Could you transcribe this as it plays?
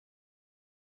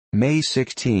May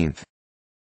 16.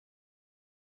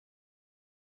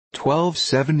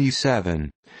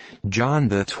 1277. John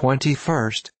the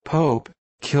 21st, Pope,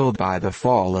 killed by the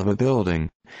fall of a building.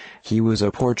 He was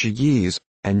a Portuguese,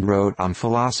 and wrote on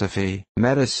philosophy,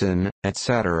 medicine,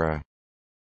 etc.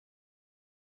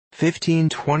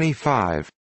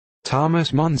 1525.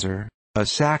 Thomas Munzer, a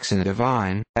Saxon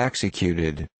divine,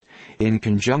 executed. In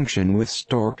conjunction with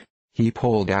Stork, he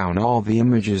pulled down all the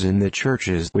images in the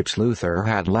churches which Luther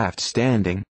had left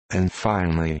standing, and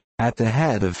finally, at the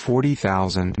head of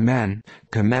 40,000 men,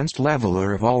 commenced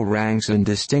leveler of all ranks and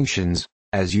distinctions,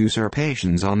 as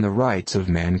usurpations on the rights of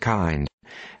mankind.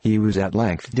 He was at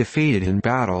length defeated in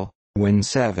battle, when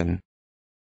 7,000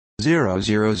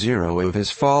 of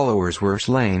his followers were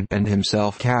slain and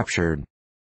himself captured.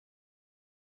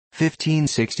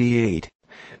 1568.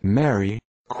 Mary,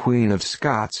 Queen of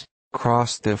Scots,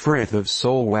 crossed the Frith of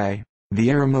Solway, the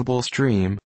Irmable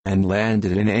stream, and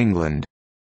landed in England.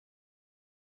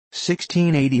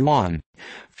 1681.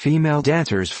 Female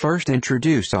dancers first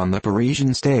introduced on the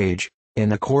Parisian stage,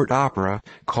 in a court opera,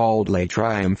 called Les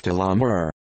Triomphes de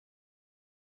l'Amour.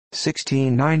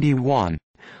 1691.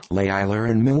 Layler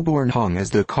and Milbourne hung as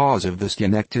the cause of the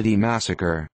Schenectady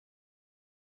massacre.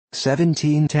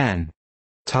 1710.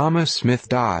 Thomas Smith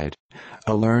died,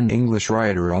 a learned English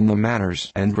writer on the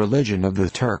manners and religion of the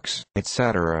Turks,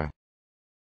 etc.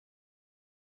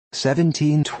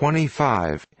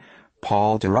 1725.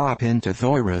 Paul de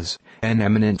Rapin-Thoiras, an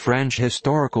eminent French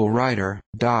historical writer,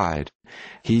 died.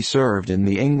 He served in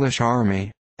the English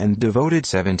army, and devoted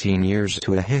 17 years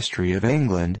to a history of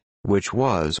England, which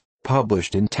was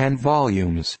published in 10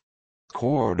 volumes.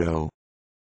 Quarto.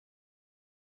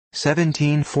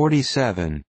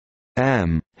 1747.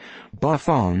 M.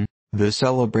 Buffon, the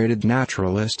celebrated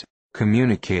naturalist,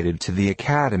 communicated to the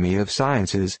Academy of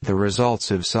Sciences the results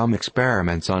of some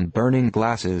experiments on burning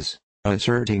glasses,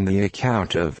 asserting the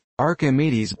account of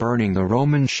Archimedes burning the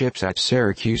Roman ships at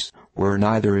Syracuse were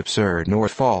neither absurd nor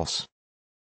false.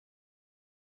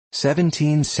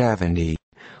 1770.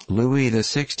 Louis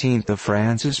XVI of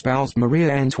France espoused Maria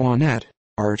Antoinette,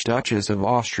 Archduchess of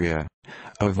Austria.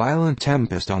 A violent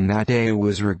tempest on that day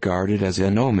was regarded as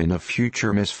an omen of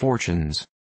future misfortunes.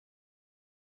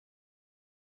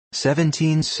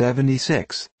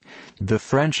 1776. The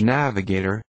French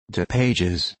navigator,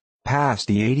 Dupages, passed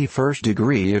the 81st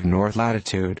degree of north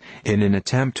latitude, in an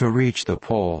attempt to reach the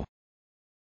pole.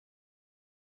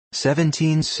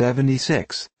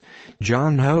 1776.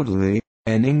 John Hoadley,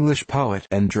 an English poet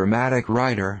and dramatic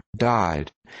writer,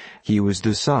 died. He was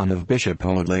the son of Bishop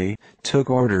Hoadley, took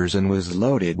orders and was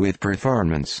loaded with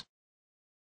preferments.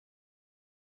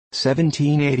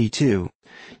 1782.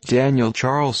 Daniel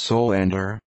Charles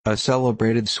Solander, a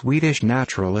celebrated Swedish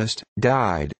naturalist,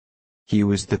 died. He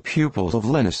was the pupil of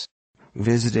Linnaeus,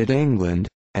 visited England,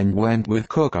 and went with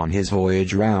Cook on his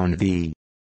voyage round the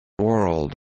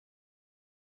world.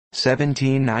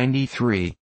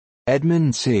 1793.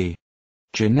 Edmund C.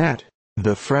 Genet,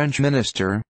 the French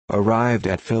minister, arrived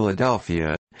at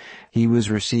Philadelphia. He was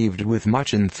received with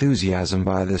much enthusiasm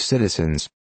by the citizens.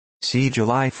 See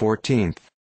July 14.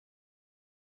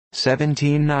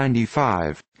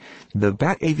 1795. The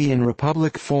Batavian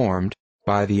Republic formed,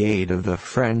 by the aid of the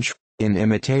French, in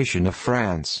imitation of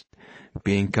France,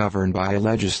 being governed by a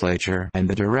legislature and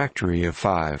the Directory of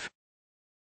 5.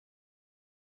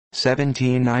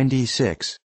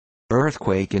 1796.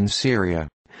 Earthquake in Syria.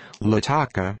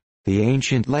 Lataka, the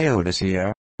ancient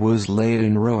Laodicea, was laid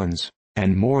in ruins,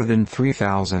 and more than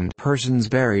 3,000 persons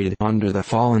buried under the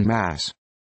fallen mass.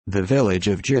 The village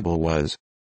of Jibal was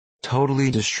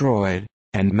totally destroyed,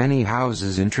 and many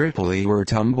houses in Tripoli were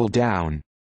tumbled down.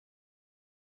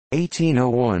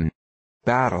 1801.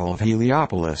 Battle of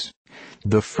Heliopolis.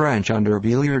 The French under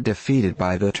Bélier defeated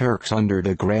by the Turks under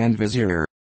the Grand Vizier.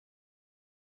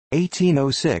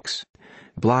 1806.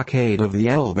 Blockade of the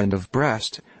Elbe and of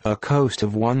Brest, a coast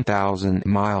of 1,000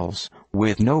 miles,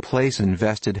 with no place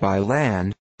invested by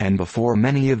land, and before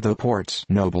many of the ports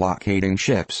no blockading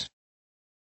ships.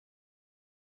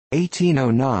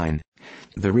 1809.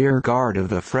 The rear guard of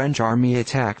the French army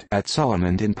attacked at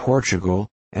Solomond in Portugal,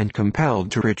 and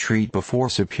compelled to retreat before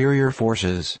superior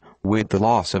forces, with the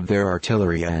loss of their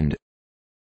artillery and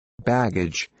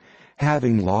baggage.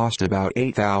 Having lost about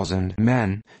 8,000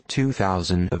 men,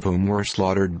 2,000 of whom were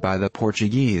slaughtered by the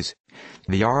Portuguese,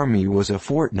 the army was a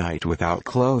fortnight without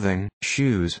clothing,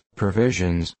 shoes,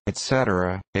 provisions,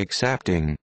 etc.,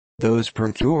 excepting those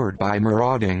procured by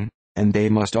marauding, and they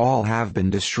must all have been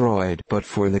destroyed but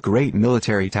for the great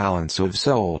military talents of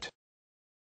Soult.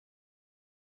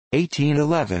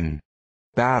 1811.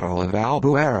 Battle of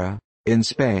Albuera. In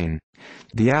Spain,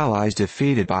 the Allies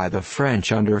defeated by the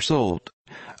French under Soult.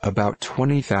 About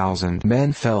 20,000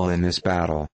 men fell in this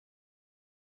battle.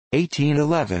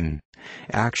 1811.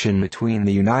 Action between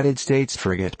the United States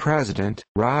frigate President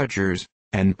Rogers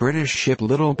and British ship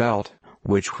Little Belt,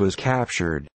 which was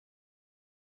captured.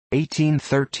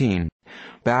 1813.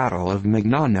 Battle of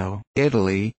Magnano,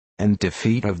 Italy, and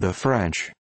defeat of the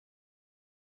French.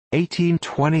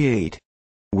 1828.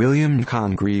 William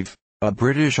Congreve, a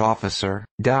British officer,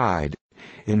 died.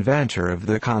 Inventor of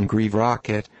the Congreve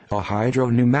rocket, a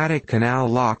hydro-pneumatic canal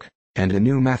lock, and a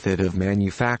new method of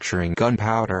manufacturing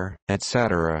gunpowder,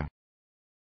 etc.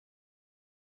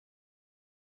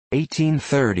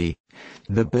 1830.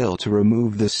 The bill to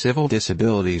remove the civil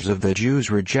disabilities of the Jews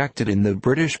rejected in the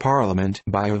British Parliament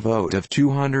by a vote of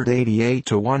 288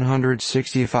 to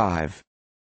 165.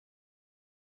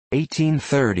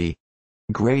 1830.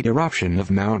 Great eruption of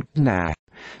Mount Etna.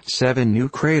 7 new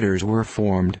craters were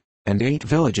formed, and 8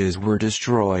 villages were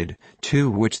destroyed, to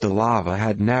which the lava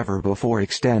had never before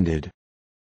extended.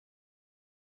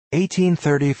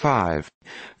 1835.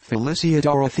 Felicia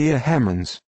Dorothea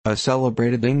Hemans, a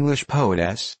celebrated English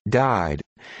poetess, died.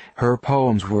 Her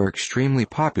poems were extremely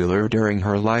popular during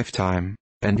her lifetime,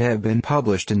 and have been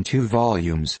published in 2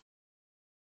 volumes.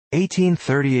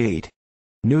 1838.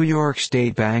 New York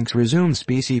State banks resumed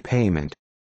specie payment.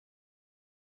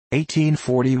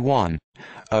 1841.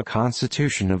 A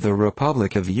Constitution of the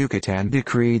Republic of Yucatan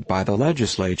decreed by the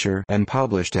legislature and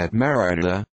published at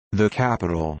Mérida, the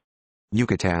capital.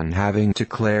 Yucatan having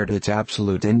declared its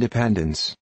absolute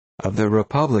independence of the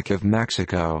Republic of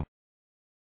Mexico.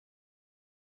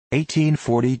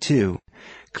 1842.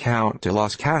 Count de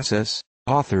Las Casas,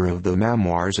 author of the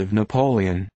Memoirs of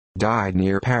Napoleon, died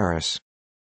near Paris.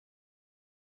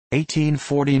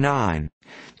 1849.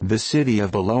 The city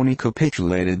of Bologna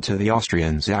capitulated to the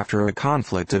Austrians after a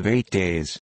conflict of 8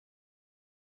 days.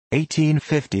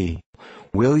 1850.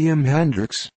 William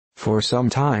Hendricks, for some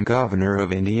time governor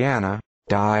of Indiana,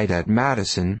 died at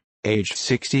Madison, aged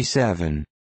 67.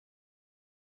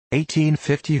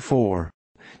 1854.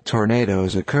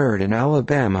 Tornadoes occurred in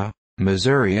Alabama,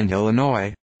 Missouri and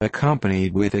Illinois,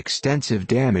 accompanied with extensive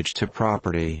damage to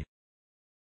property.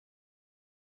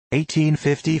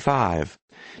 1855.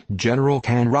 General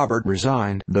Canrobert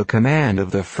resigned the command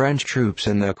of the French troops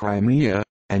in the Crimea,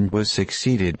 and was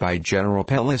succeeded by General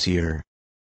Pélissier.